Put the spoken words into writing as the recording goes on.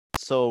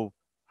So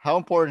how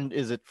important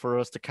is it for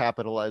us to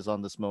capitalize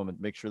on this moment,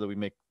 make sure that we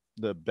make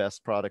the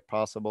best product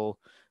possible?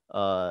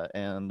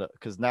 And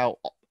because now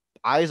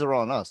eyes are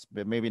on us,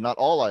 but maybe not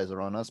all eyes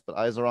are on us, but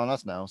eyes are on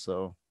us now.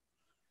 So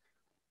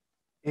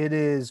It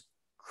is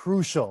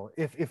crucial.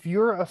 If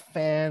you're a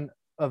fan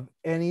of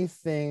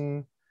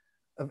anything,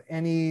 of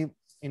any,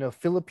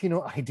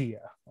 Filipino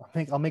idea,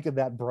 I'll make it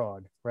that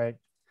broad, right?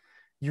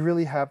 You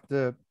really have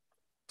to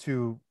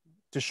to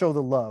show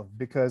the love,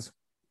 because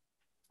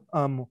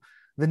um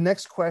the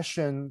next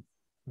question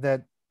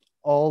that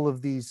all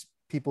of these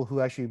people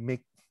who actually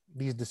make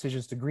these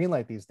decisions to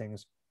greenlight these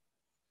things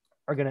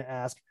are going to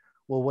ask,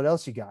 well, what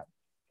else you got?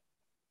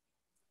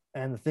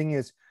 And the thing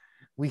is,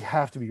 we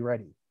have to be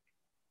ready.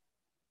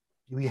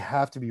 We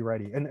have to be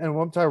ready. And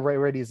what I'm talking about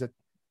ready is that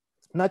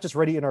not just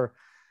ready in our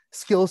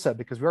skill set,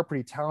 because we are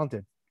pretty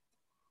talented,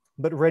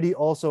 but ready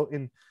also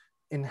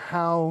in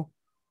how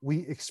we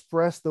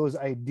express those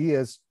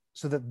ideas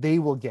so that they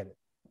will get it.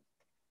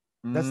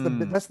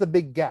 That's the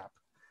big gap.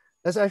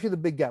 That's actually the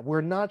big gap.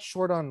 We're not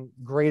short on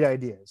great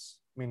ideas.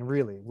 I mean,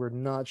 really, we're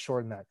not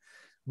short on that.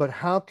 But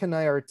how can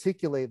I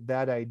articulate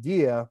that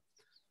idea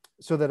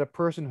so that a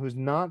person who's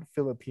not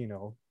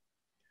Filipino,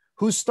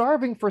 who's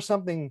starving for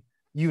something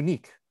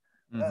unique,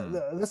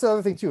 that's the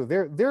other thing too.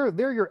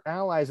 They're your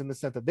allies in the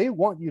sense that they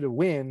want you to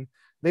win.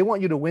 They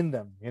want you to win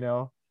them,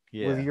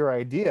 with your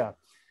idea.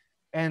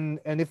 And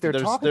if they're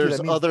talking to you,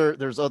 that means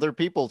there's other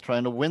people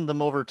trying to win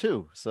them over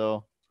too.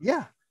 So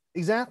yeah,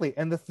 exactly.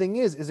 And the thing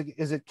is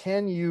it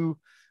can you?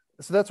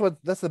 So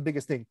that's the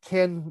biggest thing.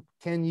 Can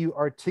you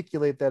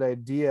articulate that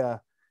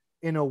idea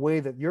in a way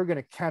that you're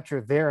going to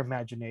capture their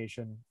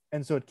imagination,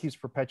 and so it keeps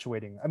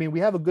perpetuating? I mean,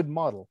 we have a good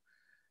model.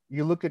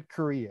 You look at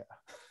Korea.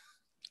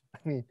 I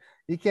mean,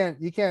 you can't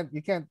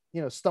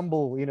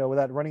stumble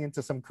without running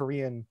into some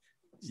Korean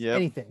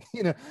anything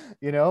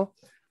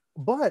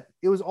but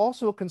it was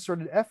also a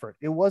concerted effort.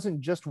 It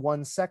wasn't just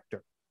one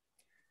sector.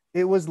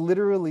 It was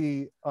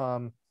literally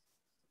they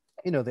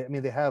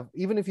have,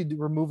 even if you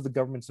remove the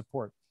government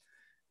support,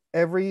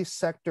 every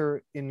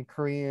sector in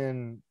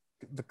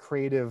the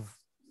creative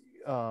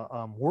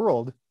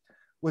world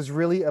was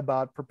really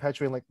about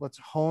perpetuating, like, let's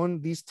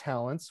hone these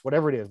talents,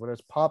 whatever it is, whether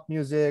it's pop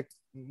music,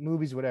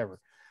 movies, whatever,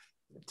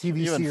 TV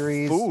even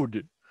series,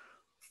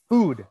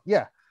 food,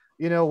 yeah,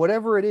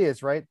 whatever it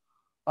is, right?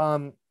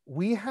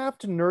 We have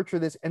to nurture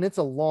this, and it's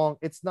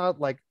not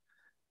like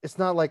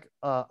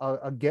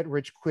a get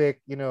rich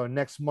quick,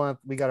 next month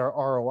we got our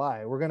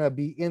ROI. We're going to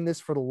be in this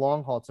for the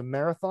long haul. It's a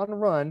marathon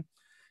run.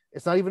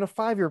 It's not even a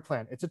 5-year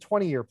plan, it's a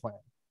 20-year plan,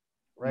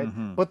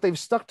 right? But they've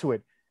stuck to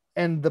it,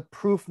 and the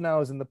proof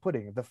now is in the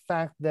pudding. The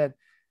fact that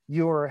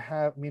you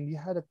had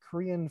a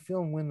Korean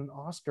film win an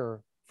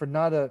Oscar for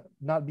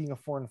not being a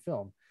foreign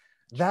film.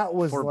 That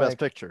was for best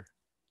picture.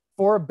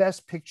 For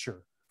best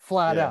picture,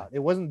 flat out. It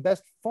wasn't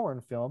best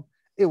foreign film,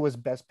 it was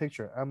best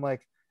picture. I'm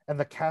like, and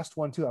the cast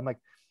one too. I'm like,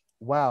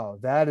 wow,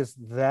 that is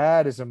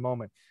a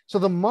moment. So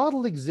the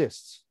model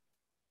exists.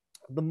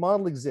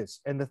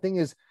 And the thing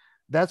is,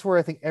 that's where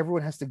I think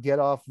everyone has to get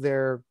off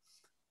their,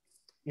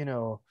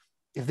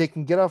 if they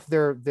can get off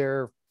their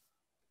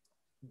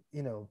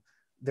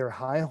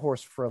high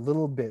horse for a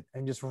little bit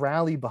and just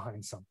rally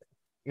behind something,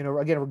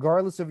 again,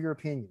 regardless of your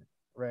opinion,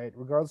 right?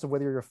 Regardless of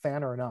whether you're a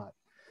fan or not.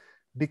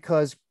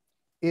 Because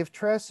if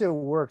Trese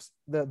works,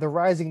 the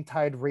rising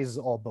tide raises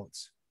all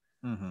boats.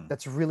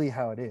 That's really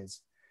how it is.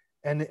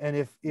 And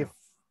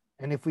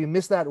if we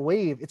miss that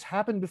wave, it's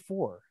happened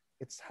before.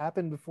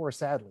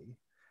 Sadly.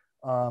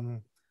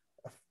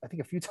 I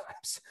think a few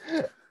times.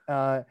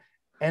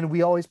 And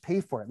we always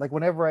pay for it. Like,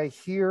 whenever I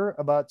hear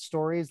about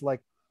stories like,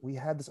 we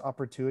had this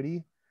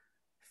opportunity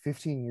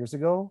 15 years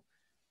ago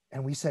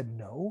and we said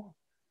no.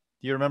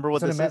 Do you remember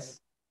what this is?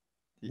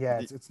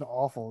 Yeah, it's an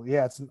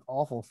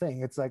awful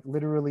thing. It's like,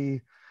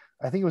 literally,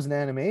 I think it was an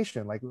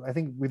animation. Like, I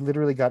think we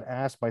literally got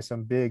asked by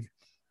some big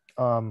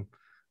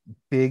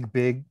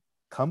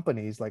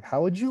companies, like,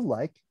 how would you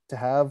like to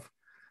have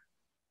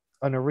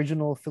an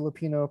original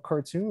Filipino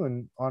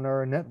cartoon on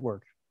our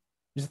network?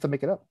 You just have to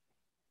make it up.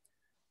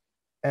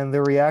 And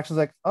the reaction is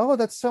like, oh,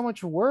 that's so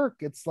much work.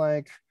 It's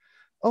like,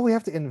 oh, we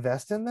have to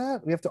invest in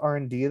that, we have to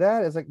R&D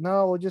that. It's like,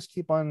 no, we'll just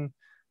keep on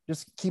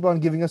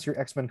giving us your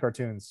X-Men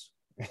cartoons,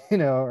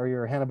 or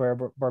your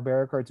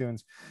Hanna-Barbera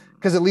cartoons,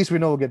 because at least we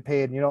know we'll get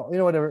paid,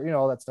 whatever,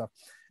 all that stuff.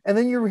 And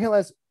then you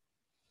realize,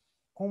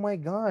 oh my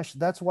gosh,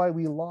 that's why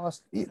we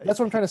lost. That's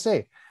what I'm trying to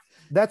say.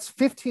 That's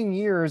 15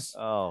 years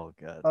oh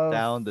god of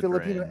down the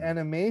Filipino drain.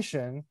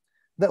 Animation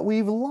that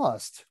we've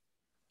lost.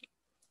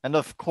 And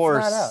of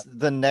course,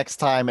 the next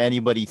time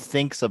anybody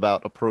thinks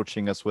about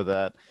approaching us with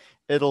that,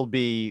 it'll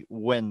be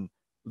when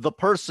the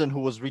person who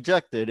was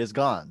rejected is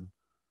gone.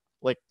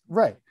 Like,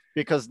 right.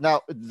 Because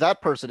now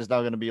that person is now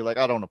going to be like,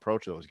 I don't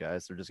approach those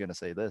guys. They're just going to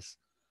say this.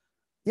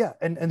 Yeah.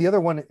 And the other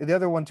one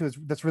too, is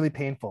that's really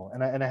painful.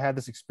 And I had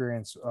this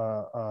experience,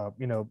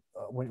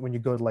 when you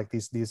go to like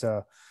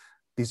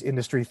these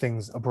industry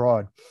things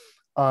abroad,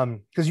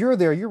 because you're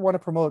there, you want to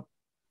promote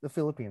the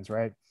Philippines,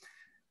 right?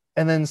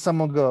 And then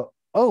someone go,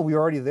 oh, we're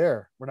already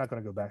there, we're not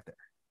going to go back there.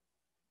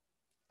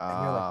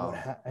 And you're like,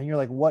 what? Ah. And you're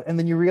like, what? And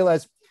then you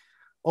realize,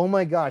 oh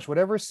my gosh,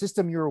 whatever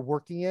system you're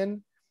working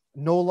in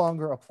no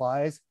longer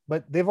applies,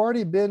 but they've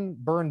already been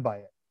burned by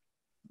it.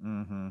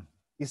 Mm-hmm.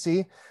 You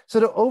see, so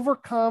to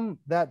overcome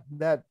that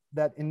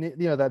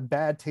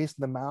bad taste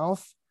in the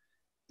mouth,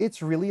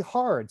 it's really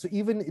hard. So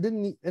even it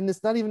didn't, and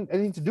it's not even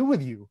anything to do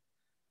with you,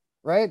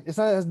 right? It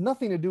has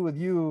nothing to do with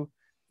you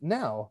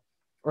now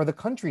or the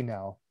country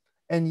now.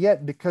 And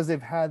yet, because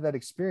they've had that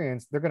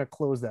experience, they're going to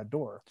close that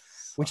door,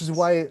 which is Sucks.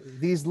 why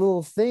these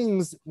little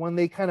things, when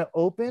they kind of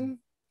open,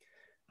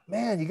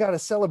 man, you got to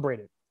celebrate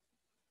it.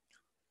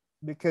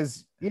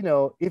 Because,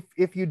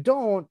 if you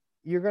don't,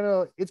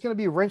 it's going to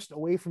be wrenched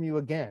away from you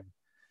again.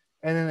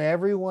 And then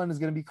everyone is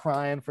going to be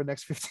crying for the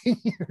next 15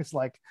 years,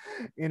 like,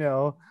 you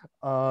know,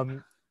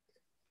 um,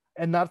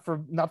 and not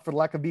for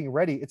lack of being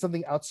ready. It's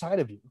something outside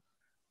of you,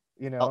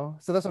 Oh,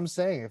 so that's what I'm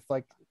saying. If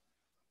like,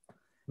 it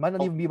might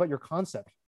not oh, even be about your concept.